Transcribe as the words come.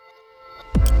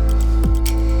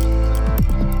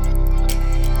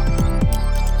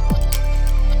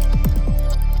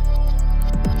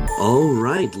All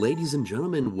right, ladies and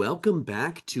gentlemen, welcome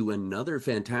back to another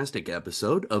fantastic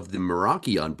episode of the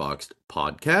Meraki Unboxed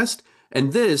podcast.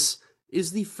 And this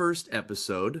is the first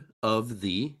episode of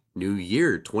the new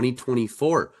year,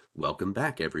 2024. Welcome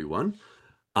back, everyone.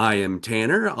 I am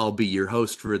Tanner. I'll be your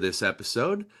host for this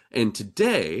episode. And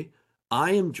today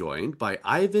I am joined by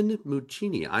Ivan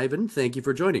Muccini. Ivan, thank you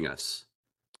for joining us.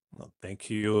 Well,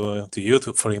 thank you to you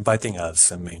for inviting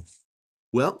us.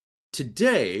 Well,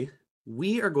 today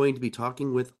we are going to be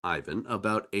talking with Ivan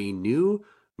about a new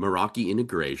Meraki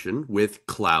integration with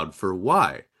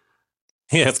Cloud4Wi.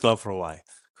 Yes, Cloud4Wi,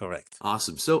 correct.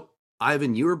 Awesome. So,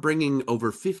 Ivan, you are bringing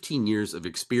over 15 years of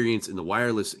experience in the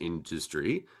wireless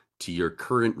industry to your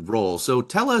current role. So,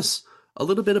 tell us a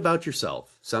little bit about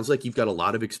yourself. Sounds like you've got a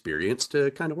lot of experience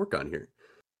to kind of work on here.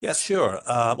 Yes, sure.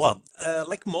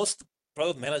 Like most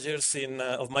product managers in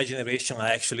of my generation,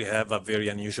 I actually have a very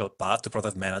unusual path to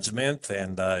product management,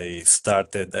 and I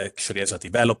started actually as a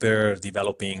developer,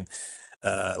 developing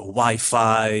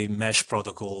Wi-Fi mesh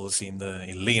protocols in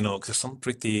Linux, some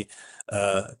pretty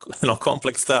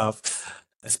complex stuff.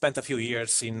 I spent a few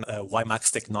years in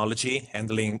WiMAX technology,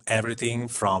 handling everything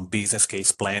from business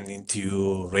case planning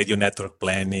to radio network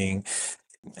planning.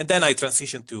 And then I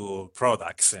transitioned to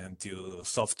products and to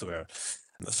software.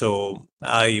 So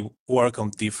I work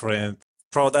on different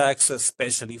products,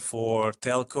 especially for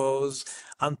telcos,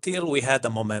 until we had a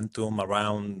momentum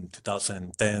around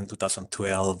 2010,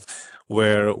 2012,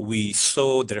 where we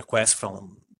saw the request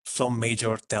from some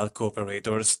major telco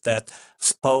operators that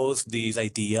espoused this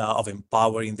idea of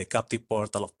empowering the captive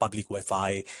portal of public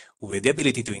Wi-Fi with the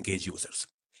ability to engage users.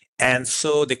 And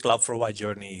so the Cloud4Wi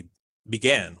journey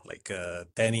began like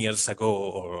 10 years ago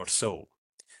or so.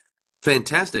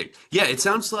 Fantastic. Yeah, it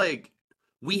sounds like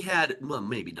we had, well,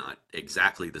 maybe not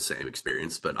exactly the same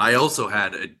experience, but I also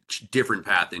had a different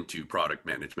path into product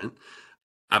management.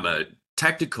 I'm a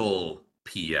technical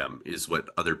PM, is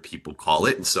what other people call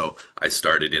it. And so I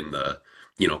started in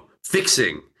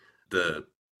fixing the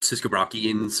Cisco Meraki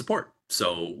in support.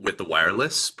 So with the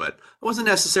wireless, but I wasn't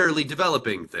necessarily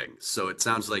developing things. So it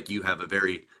sounds like you have a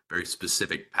very, very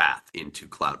specific path into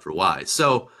Cloud4Wi.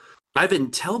 So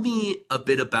Ivan, tell me a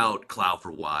bit about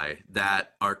Cloud4Wi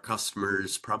that our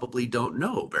customers probably don't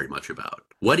know very much about.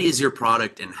 What is your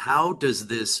product and how does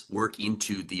this work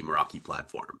into the Meraki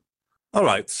platform? All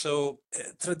right. So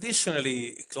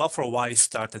traditionally, Cloud4Wi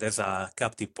started as a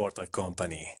captive portal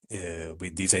company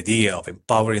with this idea of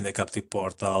empowering the captive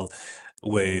portal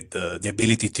with the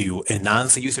ability to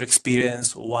enhance the user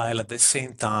experience while at the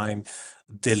same time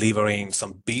delivering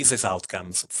some business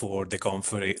outcomes for the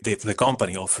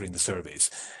company offering the service.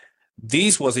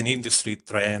 This was an industry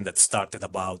trend that started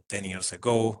about 10 years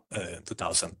ago,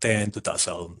 2010,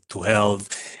 2012.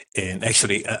 And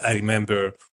actually, I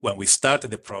remember when we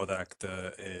started the product,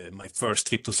 my first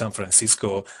trip to San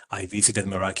Francisco, I visited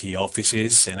Meraki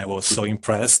offices and I was so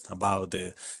impressed about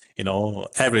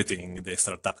everything, the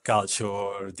startup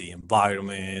culture, the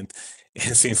environment.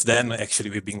 And since then, actually,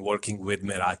 we've been working with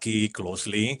Meraki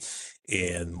closely,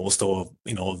 and most of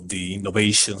the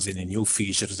innovations and the new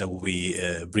features that we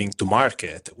bring to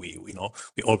market, we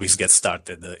always get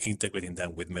started integrating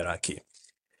them with Meraki.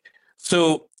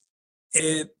 So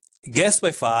uh, guest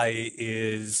Wi-Fi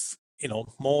is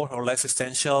more or less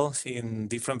essential in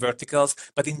different verticals,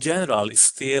 but in general, it's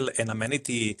still an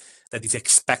amenity that is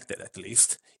expected at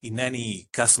least in any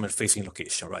customer-facing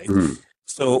location, right? Mm,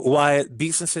 So while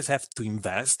businesses have to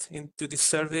invest into this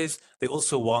service, they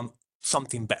also want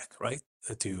something back, right?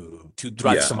 To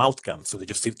drive some yeah. outcomes. So they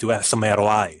just need to have some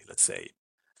ROI, let's say.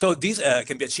 So this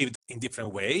can be achieved in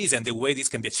different ways, and the way this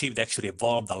can be achieved actually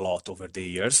evolved a lot over the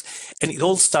years. And it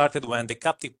all started when the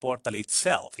captive portal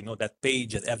itself, that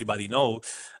page that everybody know,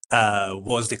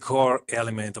 was the core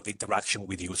element of interaction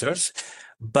with users.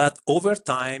 But over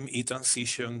time, it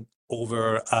transitioned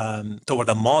over toward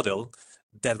a model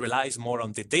that relies more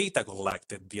on the data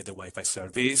collected via the Wi-Fi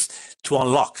service to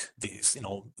unlock these,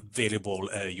 variable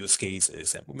use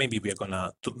cases. And maybe we are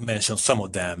gonna mention some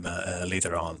of them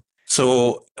later on.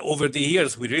 So over the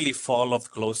years, we really followed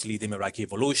closely the Meraki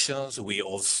evolutions. We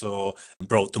also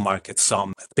brought to market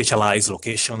some specialized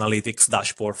location analytics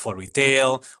dashboard for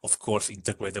retail, of course,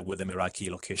 integrated with the Meraki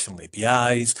location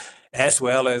APIs. as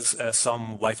well as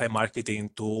some Wi-Fi marketing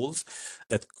tools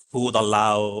that could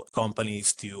allow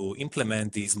companies to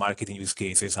implement these marketing use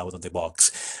cases out of the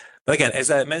box. But again, as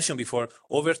I mentioned before,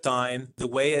 over time, the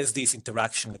way as this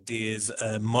interaction, this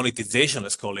monetization,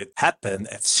 let's call it, happened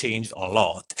has changed a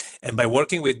lot. And by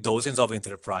working with dozens of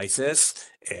enterprises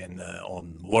and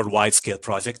on worldwide scale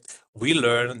projects, we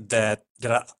learned that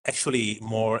there are actually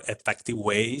more effective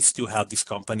ways to have this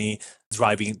company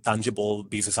driving tangible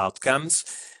business outcomes.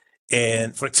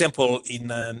 And for example,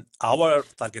 in our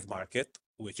target market,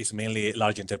 which is mainly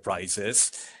large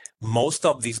enterprises, most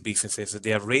of these businesses,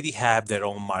 they already have their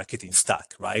own marketing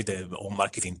stack, right? Their own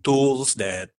marketing tools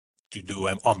that to do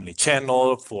an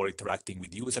omni-channel for interacting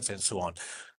with users and so on.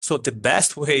 So the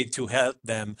best way to help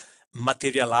them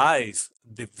materialize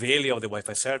the value of the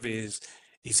Wi-Fi service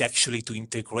is actually to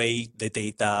integrate the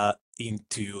data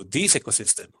into this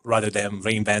ecosystem rather than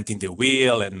reinventing the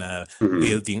wheel and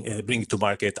Mhm. bringing to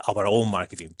market our own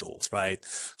marketing tools, right?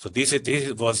 So this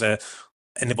was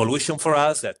an evolution for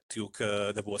us that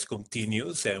was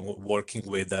continuous and working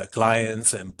with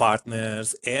clients and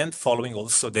partners and following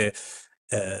also the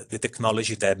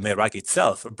technology that Meraki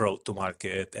itself brought to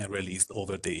market and released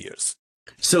over the years.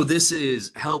 So this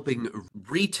is helping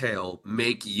retail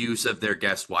make use of their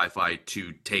guest Wi-Fi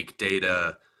to take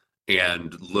data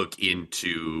and look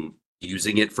into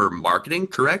using it for marketing,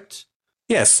 correct?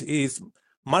 Yes, is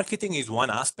marketing is one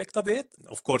aspect of it.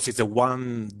 Of course, it's the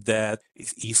one that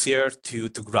is easier to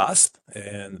grasp,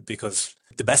 and because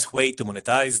the best way to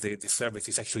monetize the service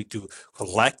is actually to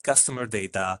collect customer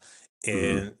data, Hmm.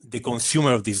 and the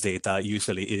consumer of this data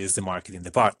usually is the marketing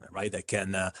department, right? That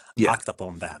can Yeah. act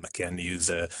upon them. Can use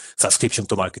a subscription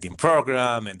to marketing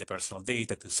program and the personal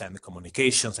data to send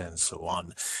communications and so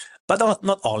on. But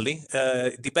not only,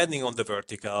 depending on the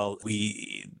vertical,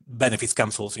 we benefits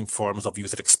comes also in forms of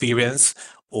user experience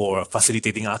or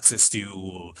facilitating access to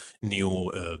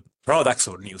new products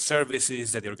or new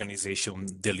services that the organization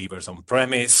delivers on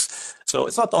premise. So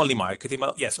it's not only marketing,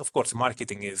 but yes, of course,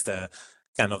 marketing is the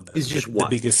kind of It's just the one.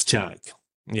 biggest chunk.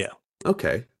 Yeah.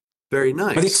 Okay. Very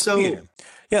But the nice. So experience,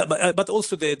 yeah, but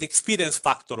also the experience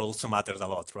factor also matters a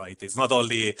lot, right? It's not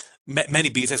only many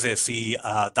businesses see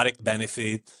direct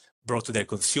benefit brought to their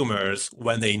consumers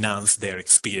when they enhance their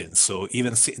experience. So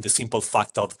even the simple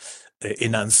fact of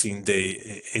enhancing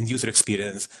the end user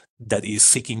experience that is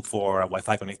seeking for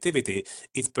Wi-Fi connectivity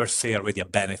is per se already a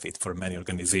benefit for many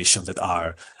organizations that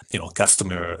are,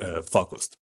 customer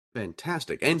focused.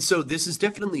 fantastic. And so this is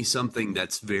definitely something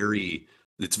that's very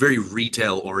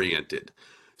retail oriented.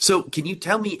 So can you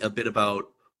tell me a bit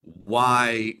about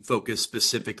why focus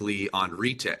specifically on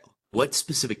retail? What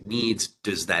specific needs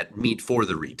does that meet for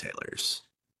the retailers?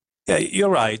 Yeah, you're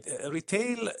right.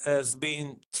 Retail has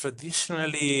been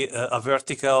traditionally a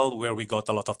vertical where we got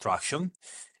a lot of traction.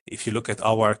 If you look at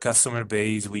our customer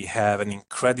base, we have an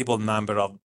incredible number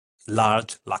of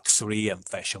large luxury and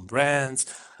fashion brands,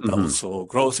 but Hmm. also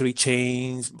grocery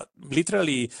chains, but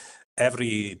literally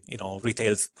every,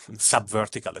 retail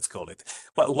sub-vertical, let's call it.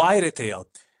 But why retail?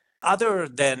 Other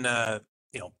than,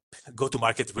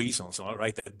 go-to-market reasons, all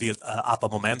right, that build up a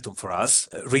momentum for us,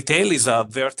 retail is a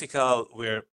vertical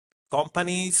where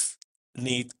companies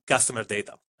need customer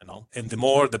data, and the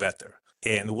more, the better.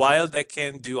 And while they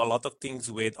can do a lot of things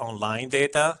with online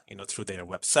data, through their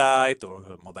website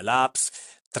or mobile apps,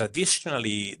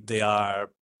 traditionally they are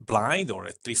blind, or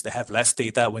at least they have less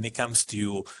data when it comes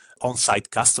to on-site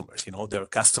customers, their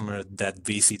customer that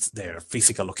visits their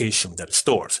physical location, their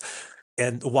stores.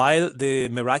 And while the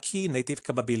Meraki native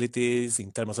capabilities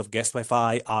in terms of guest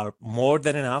Wi-Fi are more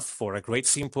than enough for a great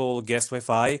simple guest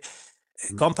Wi-Fi,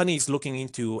 company is looking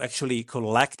into actually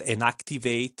collect and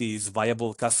activate this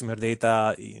viable customer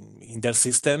data in their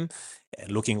system,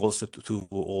 and looking also to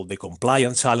all the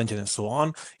compliance challenges and so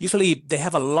on. Usually they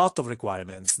have a lot of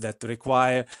requirements that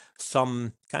require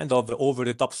some kind of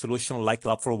over-the-top solution like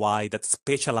Cloud4Wi that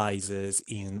specializes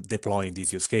in deploying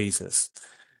these use cases.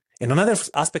 And another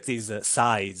aspect is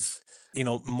size.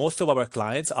 Most of our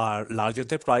clients are large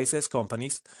enterprises,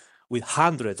 companies with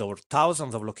hundreds or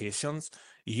thousands of locations,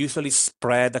 usually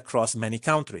spread across many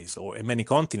countries or in many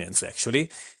continents, actually,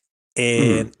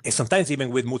 and sometimes even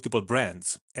with multiple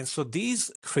brands. And so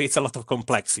this creates a lot of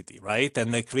complexity, right?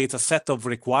 And it creates a set of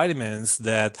requirements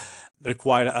that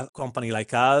require a company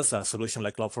like us, a solution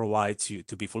like Cloud4Wi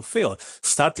to be fulfilled,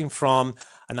 starting from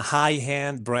a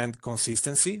high-end brand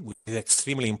consistency, which is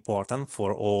extremely important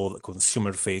for all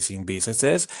consumer-facing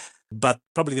businesses. But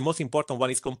probably the most important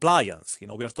one is compliance.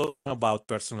 We are talking about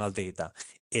personal data.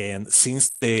 And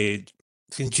since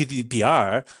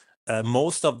GDPR,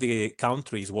 most of the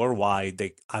countries worldwide,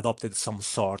 they adopted some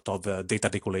sort of data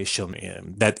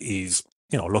regulation that is,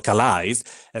 localized.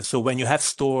 And so when you have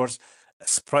stores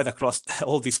spread across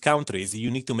all these countries, you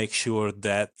need to make sure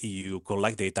that you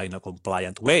collect data in a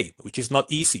compliant way, which is not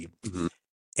easy. Hmm.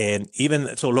 And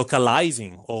even so,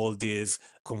 localizing all these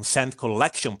consent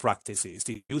collection practices,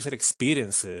 the user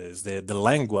experiences, the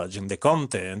language and the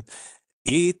content,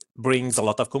 it brings a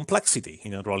lot of complexity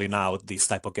in rolling out these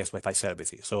type of guest Wi-Fi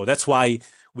services. So that's why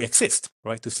we exist,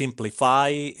 right? To simplify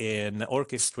and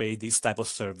orchestrate this type of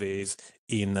service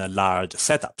in large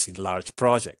setups, in large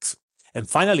projects. And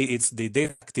finally, it's the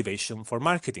data activation for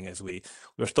marketing, as we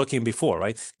were talking before,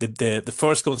 right? The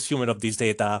first consumer of this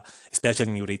data,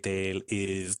 especially in retail,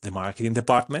 is the marketing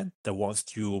department that wants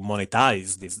to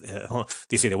monetize this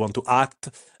data, want to act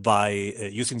by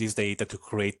using this data to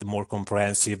create more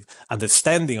comprehensive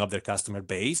understanding of their customer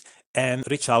base and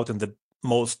reach out in the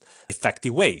most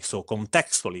effective way. So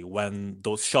contextually, when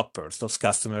those shoppers, those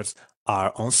customers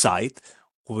are on site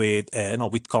with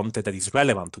content that is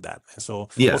relevant to them. And so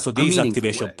Yeah, also a this meaningful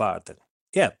activation way. part.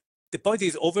 Yeah. The point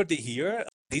is over the year,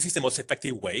 this is the most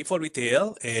effective way for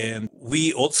retail. And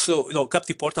we also,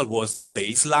 Captive Portal was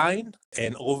baseline.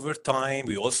 And over time,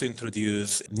 we also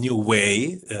introduced new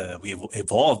way. We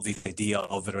evolved this idea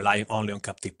of relying only on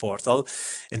Captive Portal.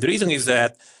 And the reason is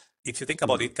that if you think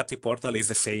about Hmm. it, Captive Portal is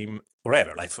the same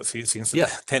forever. Like since Yeah.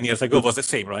 10 years ago was the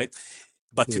same, right?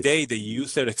 But Yeah. today, the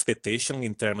user expectation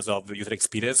in terms of user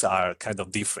experience are kind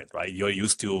of different, right? You're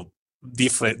used to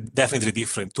definitely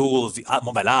different tools, the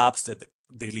mobile apps that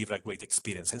deliver a great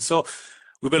experience. And so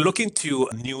we were looking to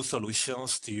new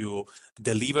solutions to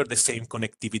deliver the same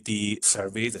connectivity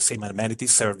service, the same amenity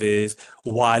service,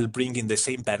 while bringing the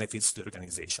same benefits to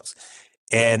organizations.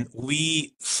 And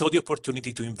we saw the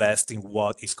opportunity to invest in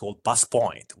what is called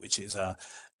Passpoint, which is an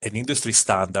industry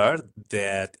standard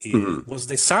that Hmm. was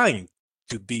designed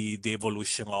to be the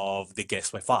evolution of the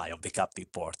guest Wi-Fi, of the captive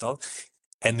portal.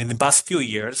 And in the past few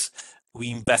years,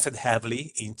 we invested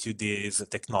heavily into this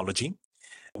technology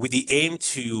with the aim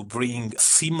to bring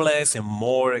seamless and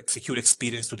more secure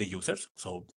experience to the users.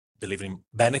 So delivering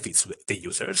benefits to the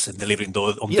users and delivering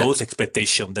those on Yeah, those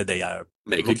expectations that they are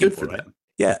make it looking good for, for right? them.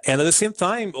 Yeah, and at the same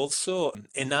time, also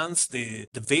enhance the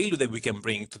value that we can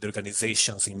bring to the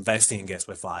organizations investing in gas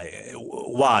Wi-Fi.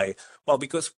 Why? Well,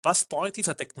 because Passpoint is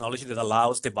a technology that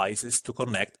allows devices to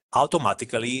connect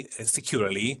automatically and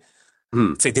securely,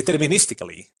 Hmm. say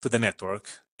deterministically to the network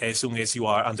as soon as you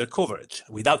are under coverage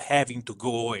without having to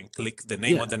go and click the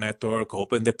name of Yeah. the network,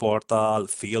 open the portal,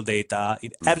 fill data.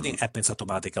 Everything Hmm. happens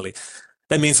automatically.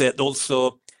 That means that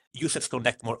also users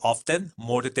connect more often,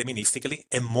 more deterministically,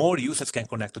 and more users can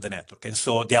connect to the network. And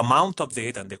so the amount of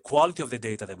data and the quality of the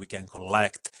data that we can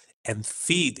collect and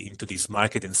feed into these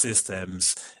marketing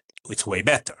systems, it's way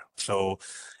better. So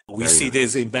we Very see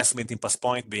this nice. investment in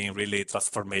Passpoint being really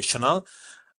transformational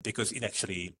because it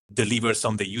actually delivers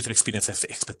on the user experience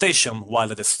expectation while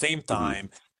at the same Hmm. time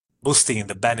boosting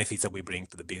the benefits that we bring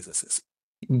to the businesses.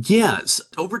 Yes,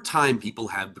 over time, people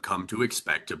have come to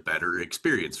expect a better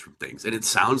experience from things. And it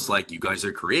sounds like you guys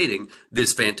are creating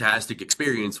this fantastic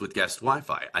experience with guest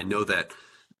Wi-Fi. I know that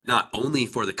not only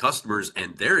for the customers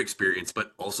and their experience,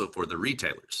 but also for the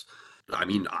retailers. I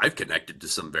mean, I've connected to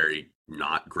some very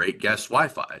not great guest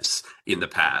Wi-Fis in the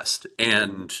past,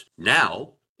 and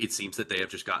now it seems that they have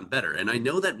just gotten better. And I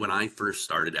know that when I first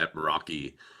started at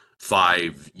Meraki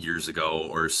 5 years ago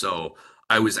or so,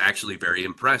 I was actually very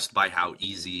impressed by how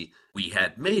easy we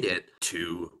had made it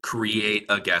to create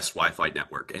a guest Wi-Fi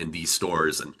network and these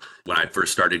stores. And when I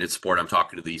first started in support, I'm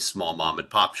talking to these small mom and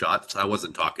pop shops. I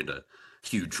wasn't talking to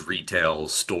huge retail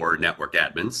store network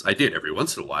admins. I did every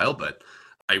once in a while, but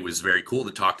it was very cool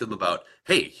to talk to them about,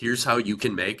 hey, here's how you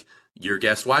can make your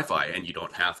guest Wi-Fi, and you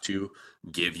don't have to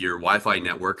give your Wi-Fi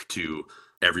network to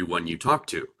everyone you talk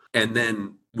to. And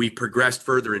then we progressed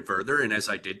further and further. And as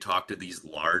I did talk to these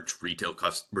large retail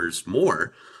customers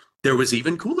more, there was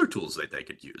even cooler tools that they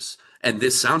could use. And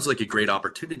this sounds like a great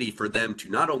opportunity for them to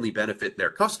not only benefit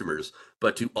their customers,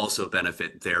 but to also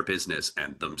benefit their business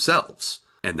and themselves.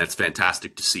 And that's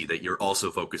fantastic to see that you're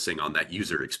also focusing on that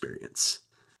user experience.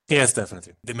 Yes,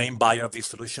 definitely. The main buyer of this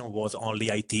solution was only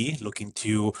IT, looking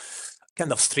to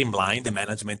kind of streamline the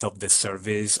management of the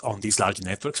service on these large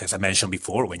networks. As I mentioned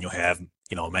before, when you have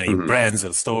many Hmm. brands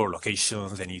and store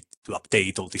locations and you need to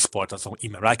update all these portals on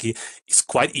Imeraki, it's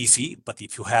quite easy. But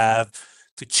if you have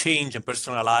to change and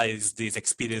personalize these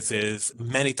experiences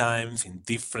many times in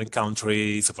different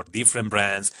countries for different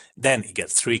brands, then it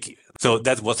gets tricky. So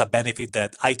that was a benefit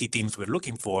that IT teams were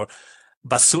looking for.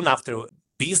 But soon after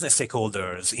business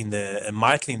stakeholders in the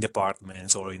marketing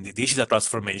departments or in the digital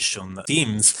transformation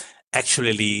teams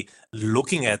actually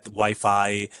looking at Wi-Fi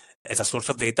as a source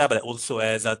of data, but also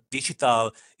as a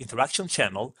digital interaction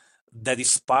channel that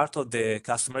is part of the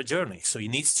customer journey. So it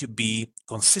needs to be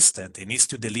consistent. It needs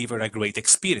to deliver a great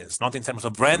experience, not in terms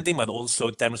of branding, but also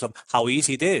in terms of how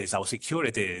easy it is, how secure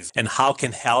it is, and how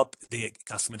can help the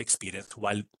customer experience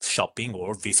while shopping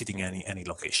or visiting any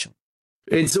location.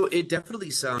 And so it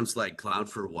definitely sounds like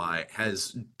Cloud4Wi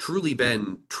has truly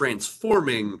been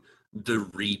transforming the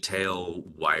retail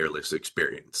wireless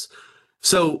experience.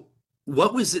 So,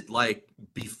 what was it like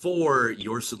before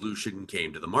your solution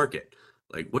came to the market?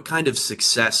 Like, what kind of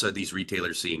success are these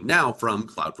retailers seeing now from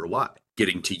Cloud4Wi?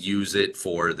 Getting to use it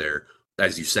for their,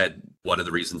 as you said, one of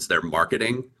the reasons their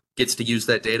marketing gets to use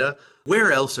that data.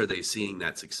 Where else are they seeing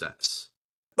that success?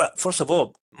 But first of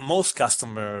all, most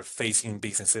customer-facing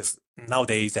businesses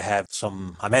nowadays they have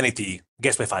some amenity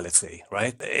guest Wi-Fi, let's say,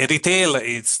 right? Retail,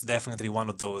 it's definitely one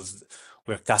of those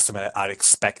where customers are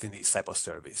expecting this type of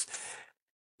service.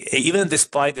 Even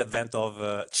despite the advent of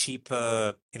cheap,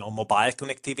 mobile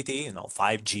connectivity,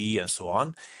 5G and so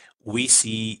on, we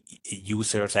see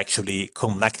users actually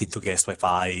connecting to guest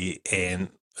Wi-Fi and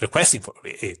requesting for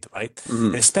it, right?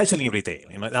 And Mhm. especially in retail.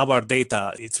 In our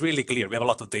data, it's really clear. We have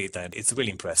a lot of data, and it's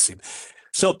really impressive.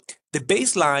 So the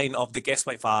baseline of the guest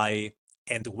Wi-Fi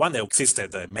and the one that existed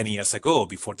many years ago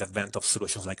before the advent of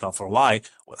solutions like Cloud4Wi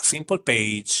was a simple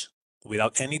page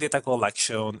without any data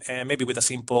collection and maybe with a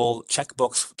simple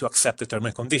checkbox to accept the terms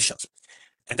and conditions.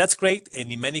 And that's great.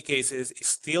 And in many cases, it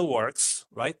still works,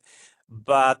 right?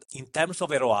 But in terms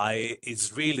of ROI,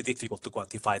 it's really difficult to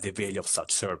quantify the value of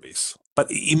such service.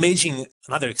 But imagine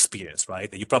another experience,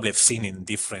 right, that you probably have seen in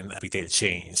different retail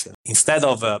chains. Instead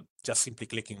of just simply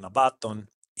clicking a button,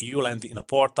 you land in a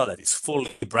portal that is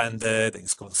fully branded and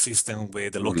is consistent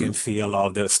with the look and Mhm. feel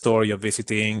of the store you're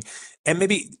visiting. And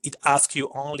maybe it asks you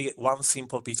only one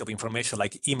simple piece of information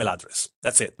like email address.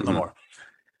 That's it, no Mhm. more.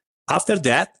 After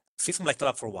that, system like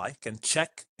Cloud4Wi can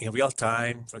check in real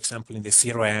time, for example, in the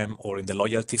CRM or in the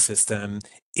loyalty system,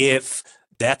 if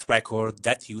that record,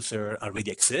 that user already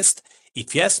exists.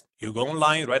 If yes, you go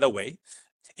online right away.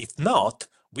 If not,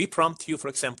 we prompt you, for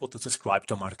example, to subscribe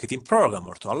to a marketing program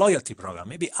or to a loyalty program,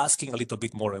 maybe asking a little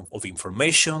bit more of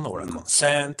information or a Mhm.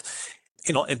 consent,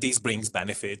 and this brings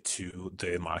benefit to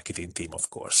the marketing team, of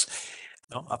course.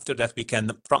 Now, after that, we can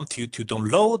prompt you to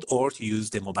download or to use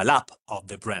the mobile app of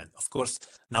the brand. Of course,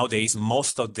 nowadays,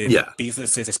 most of the Yeah.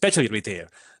 businesses, especially retail,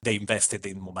 they invested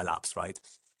in mobile apps, right?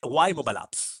 Why mobile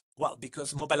apps? Well,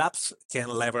 because mobile apps can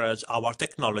leverage our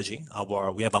technology.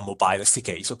 We have a mobile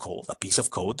SDK, so-called a piece of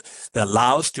code that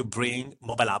allows to bring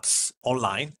mobile apps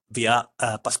online via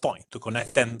Passpoint to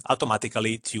connect them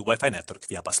automatically to Wi-Fi network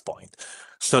via Passpoint,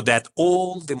 so that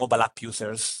all the mobile app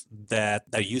users that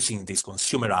are using this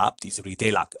consumer app, this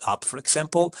retail app, for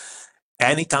example,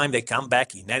 anytime they come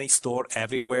back in any store,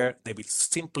 everywhere, they will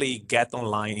simply get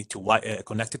online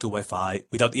connected to Wi-Fi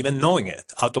without even knowing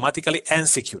it, automatically and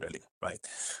securely, right?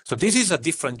 So this is a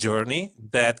different journey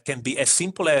that can be as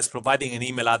simple as providing an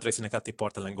email address in a Captive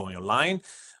portal and going online,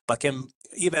 but can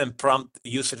even prompt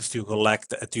users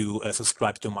to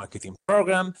subscribe to a marketing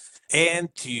program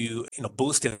and to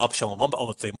boost the adoption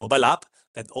of the mobile app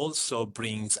that also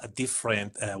brings a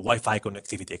different Wi-Fi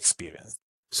connectivity experience.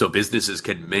 So businesses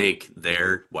can make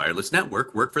their wireless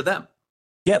network work for them.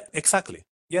 Yeah, exactly.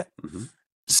 Yeah. Mhm.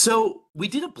 So we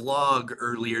did a blog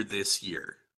earlier this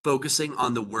year focusing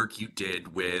on the work you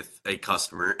did with a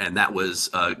customer, and that was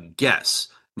Guess.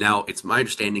 Now, it's my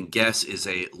understanding Guess is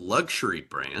a luxury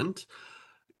brand.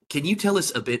 Can you tell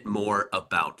us a bit more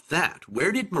about that?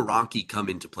 Where did Meraki come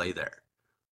into play there?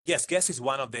 Yes, Guess is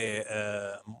one of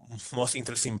the most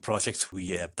interesting projects we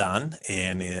have done,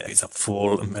 and it's a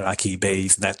full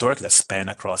Meraki-based network that span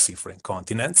across different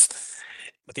continents.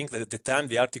 I think that at the time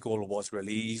the article was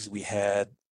released, we had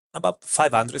about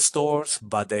 500 stores,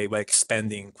 but they were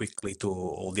expanding quickly to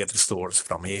all the other stores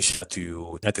from Asia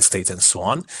to United States and so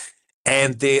on.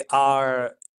 And they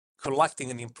are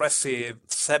collecting an impressive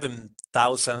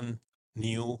 7,000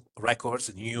 new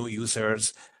records, new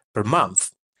users per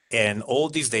month. And all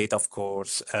this data, of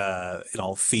course,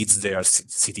 feeds their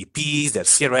CDPs, their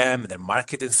CRM, their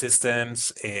marketing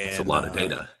systems, That's a and lot of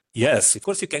data. yes, of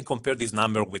course, you can compare this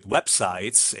number with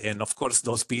websites, and of course,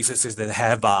 those businesses that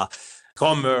have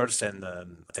commerce and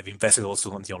have invested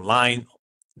also on the online,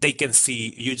 they can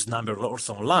see huge number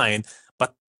also online.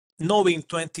 But knowing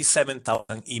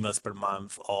 27,000 emails per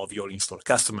month of your in-store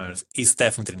customers is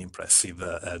definitely an impressive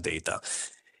data.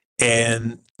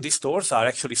 And these stores are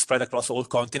actually spread across all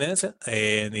continents,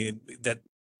 and that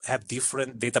have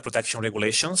different data protection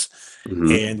regulations.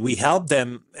 Hmm. And we help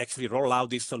them actually roll out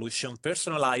this solution,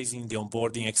 personalizing the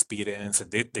onboarding experience,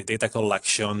 the data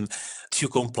collection to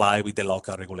comply with the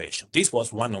local regulation. This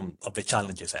was one of the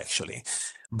challenges, actually.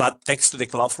 But thanks to the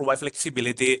Cloud4Wi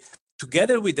flexibility,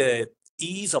 together with the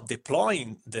ease of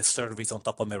deploying the service on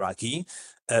top of Meraki,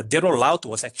 their rollout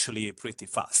was actually pretty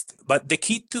fast. But the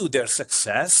key to their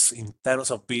success in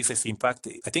terms of business impact,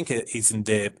 I think, is in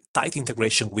the tight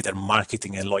integration with their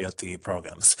marketing and loyalty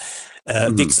programs. The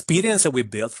Hmm. experience that we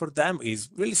built for them is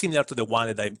really similar to the one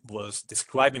that I was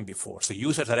describing before. So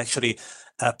users are actually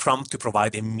prompt to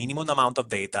provide a minimum amount of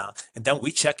data, and then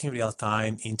we check in real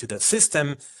time into the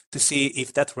system to see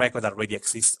if that record already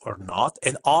exists or not.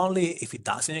 And only if it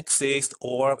doesn't exist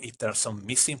or if there are some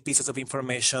missing pieces of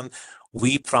information,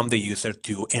 we prompt the user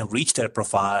to enrich their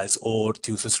profiles or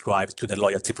to subscribe to the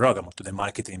loyalty program or to the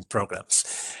marketing programs.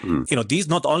 Hmm. This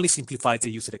not only simplifies the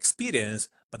user experience,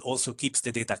 but also keeps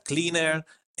the data cleaner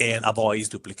and avoids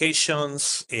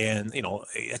duplications and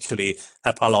actually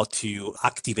help a lot to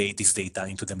activate this data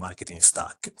into the marketing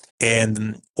stack.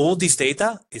 And all this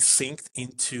data is synced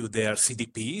into their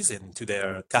CDPs and to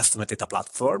their customer data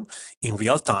platform in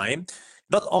real time.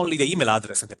 Not only the email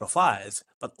address and the profiles,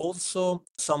 but also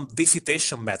some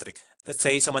visitation metric. Let's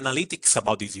say some analytics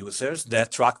about these users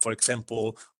that track, for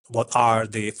example, what are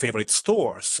the favorite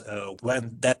stores,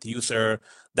 when that user,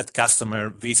 that customer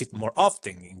visit more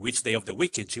often, in which day of the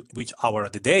week, which hour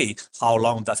of the day, how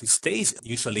long does it stay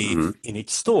usually Hmm. in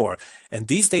each store. And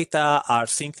these data are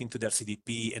synced into their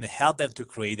CDP and help them to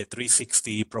create a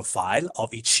 360 profile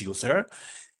of each user.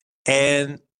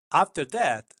 And after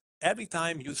that, every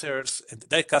time users and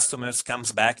their customers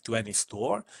comes back to any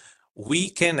store, we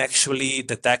can actually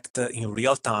detect in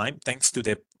real time, thanks to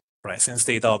the presence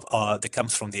data that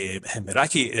comes from the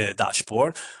Meraki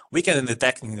dashboard, we can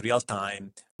detect in real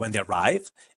time when they arrive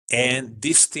and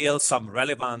distill some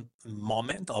relevant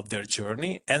moment of their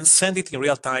journey and send it in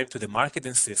real time to the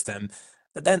marketing system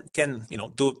that then can,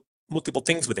 do multiple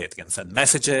things with it. You can send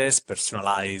messages,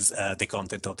 personalize the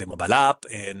content of the mobile app,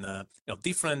 and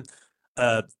different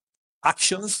uh,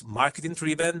 actions, marketing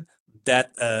driven,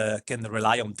 that can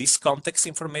rely on this context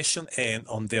information and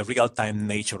on the real-time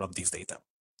nature of this data.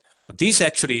 This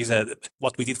actually is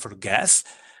what we did for gas,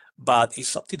 but it's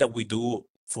something that we do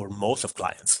for most of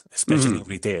clients, especially Hmm. in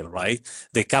retail, right?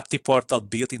 The captive portal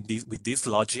built with this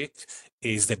logic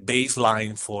is the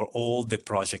baseline for all the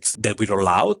projects that we roll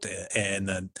out.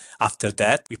 And after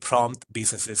that, we prompt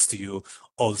businesses to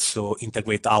also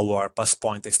integrate our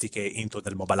Passpoint SDK into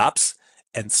their mobile apps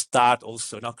and start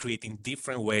also now creating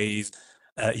different ways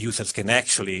users can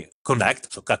actually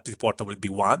connect. So captive portal will be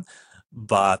one,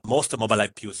 but most mobile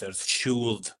app users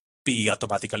should be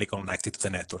automatically connected to the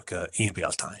network in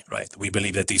real time, right? We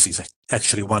believe that this is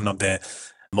actually one of the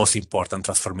most important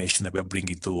transformation that we are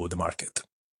bringing to the market.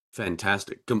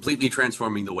 Fantastic. Completely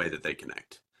transforming the way that they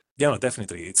connect. Yeah, no,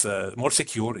 definitely. It's more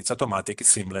secure, it's automatic, it's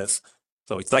seamless.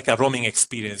 So it's like a roaming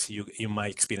experience you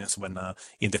might experience when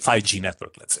in the 5G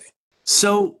network, let's say.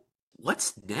 So,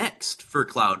 what's next for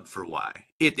Cloud4Wi?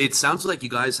 It sounds like you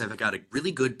guys have got a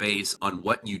really good base on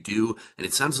what you do, and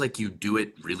it sounds like you do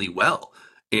it really well.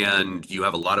 And you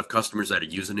have a lot of customers that are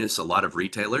using this, a lot of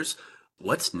retailers.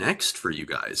 What's next for you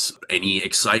guys? Any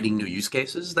exciting new use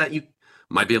cases that you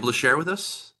might be able to share with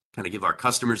us? Kind of give our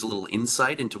customers a little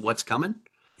insight into what's coming?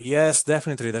 Yes,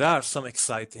 definitely. There are some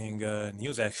exciting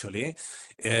news actually.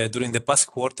 During the past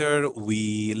quarter,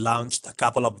 we launched a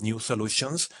couple of new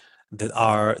solutions that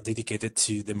are dedicated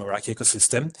to the Meraki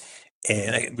ecosystem.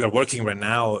 And we are working right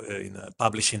now in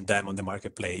publishing them on the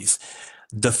marketplace.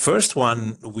 The first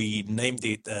one, we named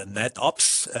it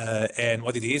NetOps. And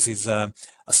what it is a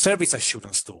service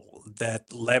assurance tool that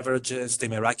leverages the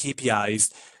Meraki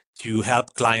APIs to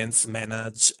help clients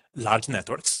manage large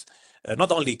networks,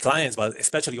 not only clients, but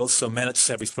especially also managed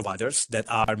service providers that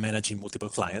are managing multiple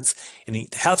clients. And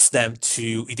it helps them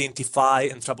to identify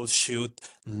and troubleshoot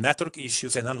network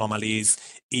issues and anomalies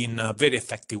in a very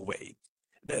effective way.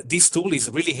 This tool is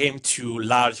really aimed to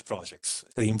large projects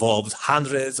that involves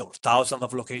hundreds or thousands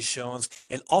of locations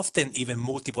and often even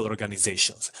multiple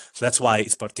organizations. So that's why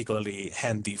it's particularly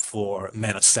handy for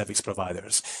managed service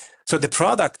providers. So the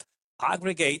product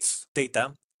aggregates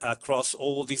data across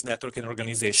all these network and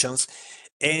organizations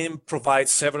and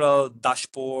provides several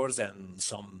dashboards and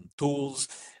some tools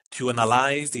to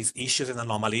analyze these issues and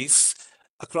anomalies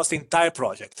across the entire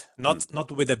project, Hmm.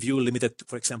 not with a view limited,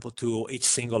 for example, to each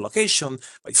single location,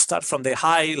 but start from the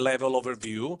high level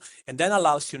overview and then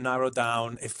allows you to narrow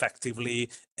down effectively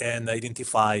and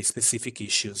identify specific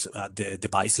issues at the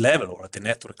device level or at the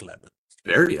network level.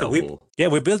 Very So we, helpful. yeah,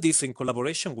 we built this in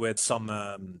collaboration with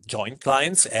some joint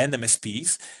clients and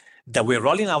MSPs that we're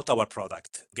rolling out our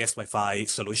product, guest Wi-Fi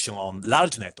solution on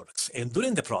large networks. And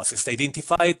during the process, they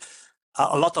identified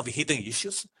a lot of hidden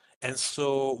issues. And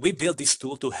so we built this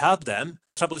tool to help them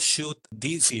troubleshoot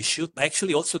these issues,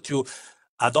 actually also to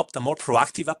adopt a more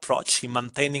proactive approach in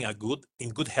maintaining in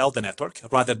good health the network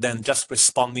rather than just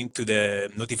responding to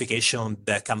the notification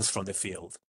that comes from the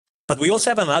field. But we also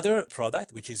have another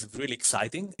product which is really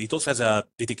exciting. It also has a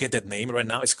dedicated name right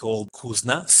now. It's called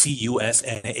Kuzna,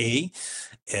 Cusna,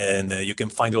 and you can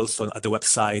find it also at the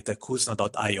website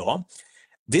kuzna.io.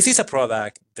 This is a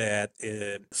product that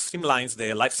streamlines the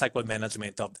lifecycle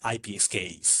management of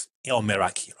IPSKs on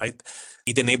Meraki, right?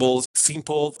 It enables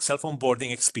simple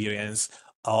self-onboarding experience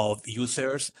of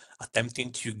users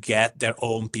attempting to get their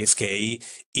own PSK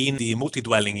in the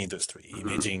multi-dwelling industry, Mhm.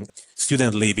 imaging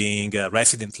student living,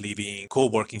 resident living,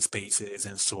 co-working spaces,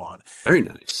 and so on. Very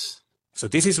nice. So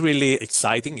this is really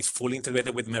exciting. It's fully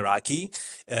integrated with Meraki.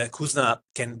 Kuzna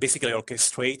can basically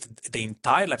orchestrate the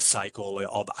entire life cycle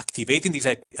of activating these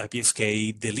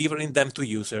IPSK, delivering them to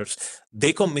users,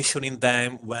 decommissioning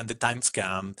them when the times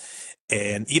come,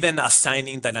 and even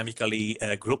assigning dynamically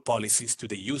group policies to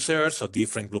the users or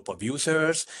different group of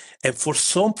users. And for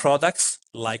some products,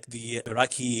 like the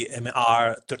Meraki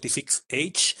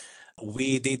MR36H,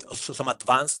 we did also some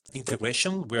advanced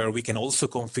integration where we can also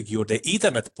configure the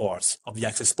Ethernet ports of the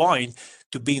access point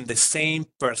to be in the same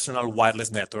personal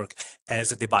wireless network as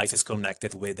the device is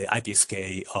connected with the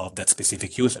IPSK of that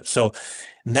specific user. So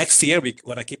next year, we're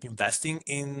going to keep investing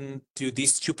into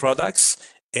these two products.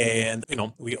 And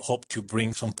we hope to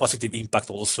bring some positive impact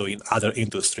also in other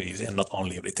industries and not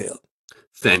only retail.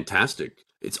 Fantastic.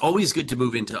 It's always good to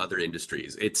move into other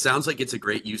industries. It sounds like it's a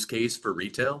great use case for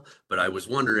retail, but I was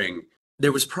wondering,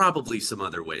 there was probably some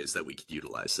other ways that we could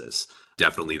utilize this.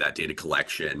 Definitely that data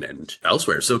collection and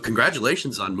elsewhere. So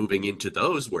congratulations on moving into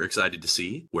those. We're excited to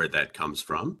see where that comes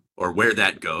from or where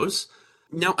that goes.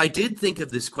 Now, I did think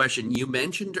of this question. You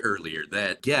mentioned earlier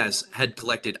that Guess had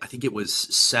collected, I think it was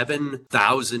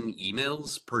 7,000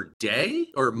 emails per day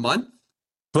or month?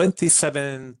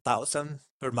 27,000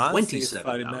 per month, if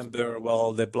I 27,000. remember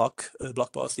well, the blog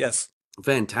post. Yes.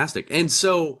 Fantastic. And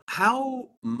so,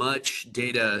 how much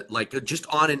data, like just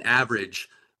on an average,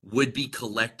 would be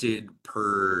collected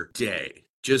per day?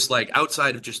 Just like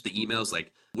outside of just the emails,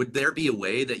 like would there be a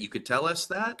way that you could tell us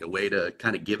that? A way to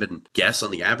kind of give a guess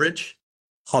on the average?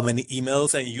 How many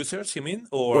emails and users, you mean?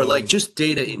 Or Or like just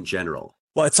data in general?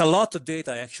 well, it's a lot of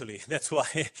data actually. That's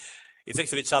why it's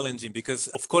actually challenging because,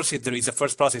 of course, if there is a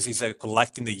first process is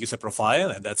collecting the user profile,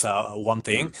 and that's one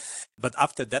thing. Mhm. But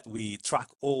after that, we track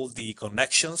all the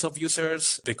connections of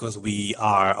users because we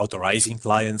are authorizing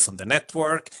clients on the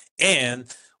network, and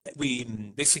we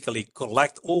basically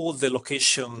collect all the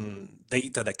location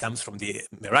data that comes from the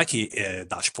Meraki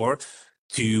dashboard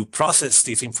to process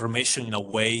this information in a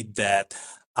way that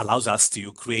allows us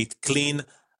to create clean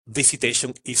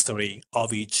visitation history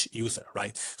of each user,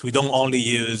 right? So we don't only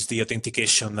use the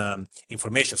authentication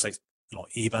information, so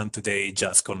even today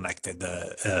just connected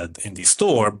in the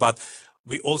store, but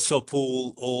we also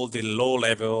pull all the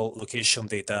low-level location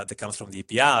data that comes from the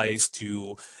APIs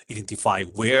to identify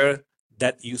where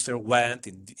that user went,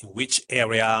 in which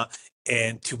area,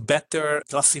 and to better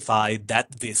classify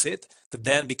that visit that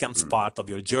then becomes Mhm. part of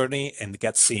your journey and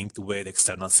gets synced with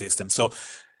external systems. So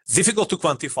difficult to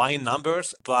quantify in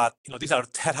numbers, but these are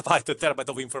terabyte to terabyte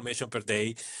of information per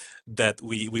day that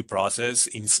we process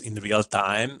in real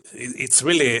time. It's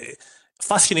really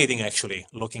fascinating, actually,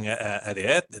 looking at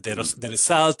it. Mhm. The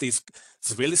result is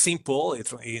it's really simple.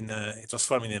 It's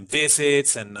transforming in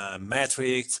visits and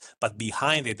metrics, but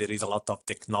behind it there is a lot of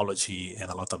technology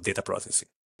and a lot of data processing.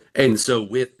 And so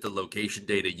with the location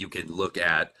data, you can look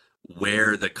at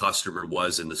where the customer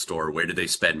was in the store, where did they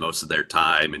spend most of their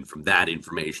time, and from that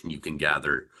information you can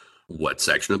gather what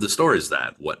section of the store is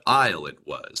that, what aisle it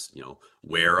was,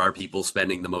 where are people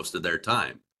spending the most of their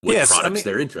time, what Yes, I products mean,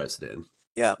 they're interested in.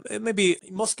 yeah, maybe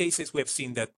in most cases we have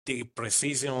seen that the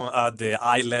precision at the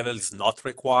eye level is not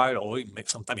required, or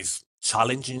sometimes it's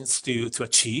challenging to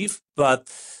achieve. But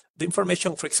the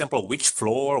information, for example, which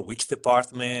floor, which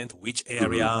department, which Hmm.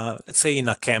 area, let's say in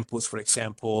a campus, for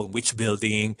example, which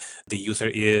building the user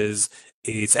is,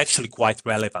 it's actually quite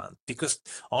relevant because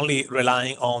only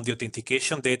relying on the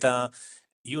authentication data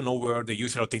you know where the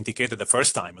user authenticated the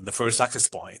first time and the first access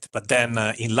point. But then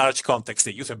in large context,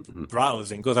 the user Hmm.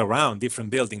 browses and goes around different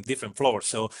buildings, different floors.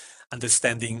 So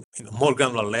understanding more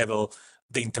granular level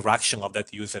the interaction of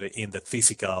that user in the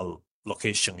physical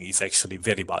location is actually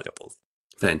very valuable.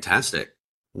 Fantastic.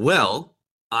 Well,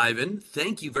 Ivan,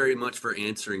 thank you very much for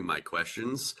answering my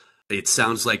questions. It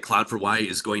sounds like Cloud4Wi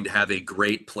is going to have a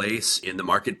great place in the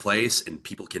marketplace and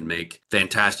people can make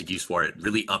fantastic use for it,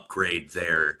 really upgrade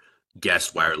their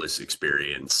guest wireless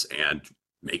experience and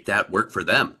make that work for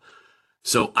them.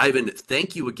 So, Ivan,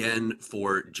 thank you again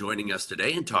for joining us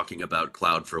today and talking about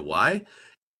Cloud4Wi.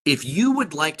 If you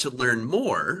would like to learn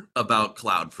more about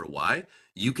Cloud4Wi,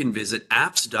 you can visit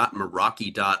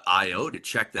apps.meraki.io to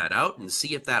check that out and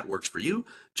see if that works for you.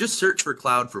 Just search for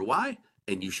Cloud4Wi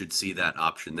and you should see that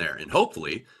option there. And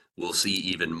hopefully, we'll see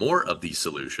even more of these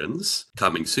solutions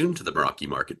coming soon to the Meraki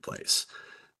marketplace.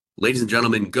 Ladies and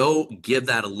gentlemen, go give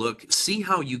that a look. See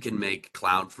how you can make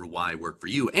Cloud4Wi work for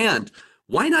you. And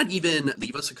why not even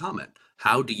leave us a comment?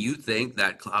 How do you think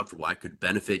that Cloud4Wi could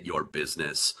benefit your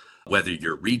business, whether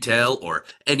you're retail or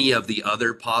any of the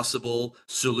other possible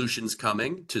solutions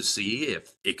coming to see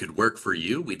if it could work for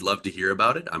you? We'd love to hear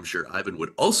about it. I'm sure Ivan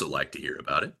would also like to hear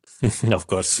about it. Of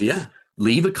course. Yeah.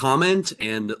 Leave a comment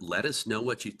and let us know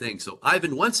what you think. So,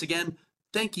 Ivan, once again,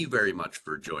 thank you very much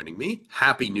for joining me.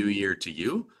 Happy New Year to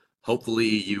you. Hopefully,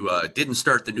 you didn't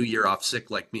start the new year off sick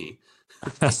like me.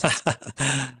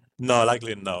 No,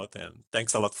 likely not. And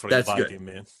thanks a lot for That's good. inviting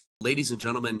me. Ladies and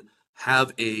gentlemen,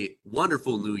 have a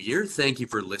wonderful new year. Thank you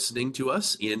for listening to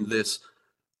us in this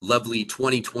lovely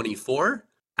 2024.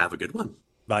 Have a good one.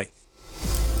 Bye.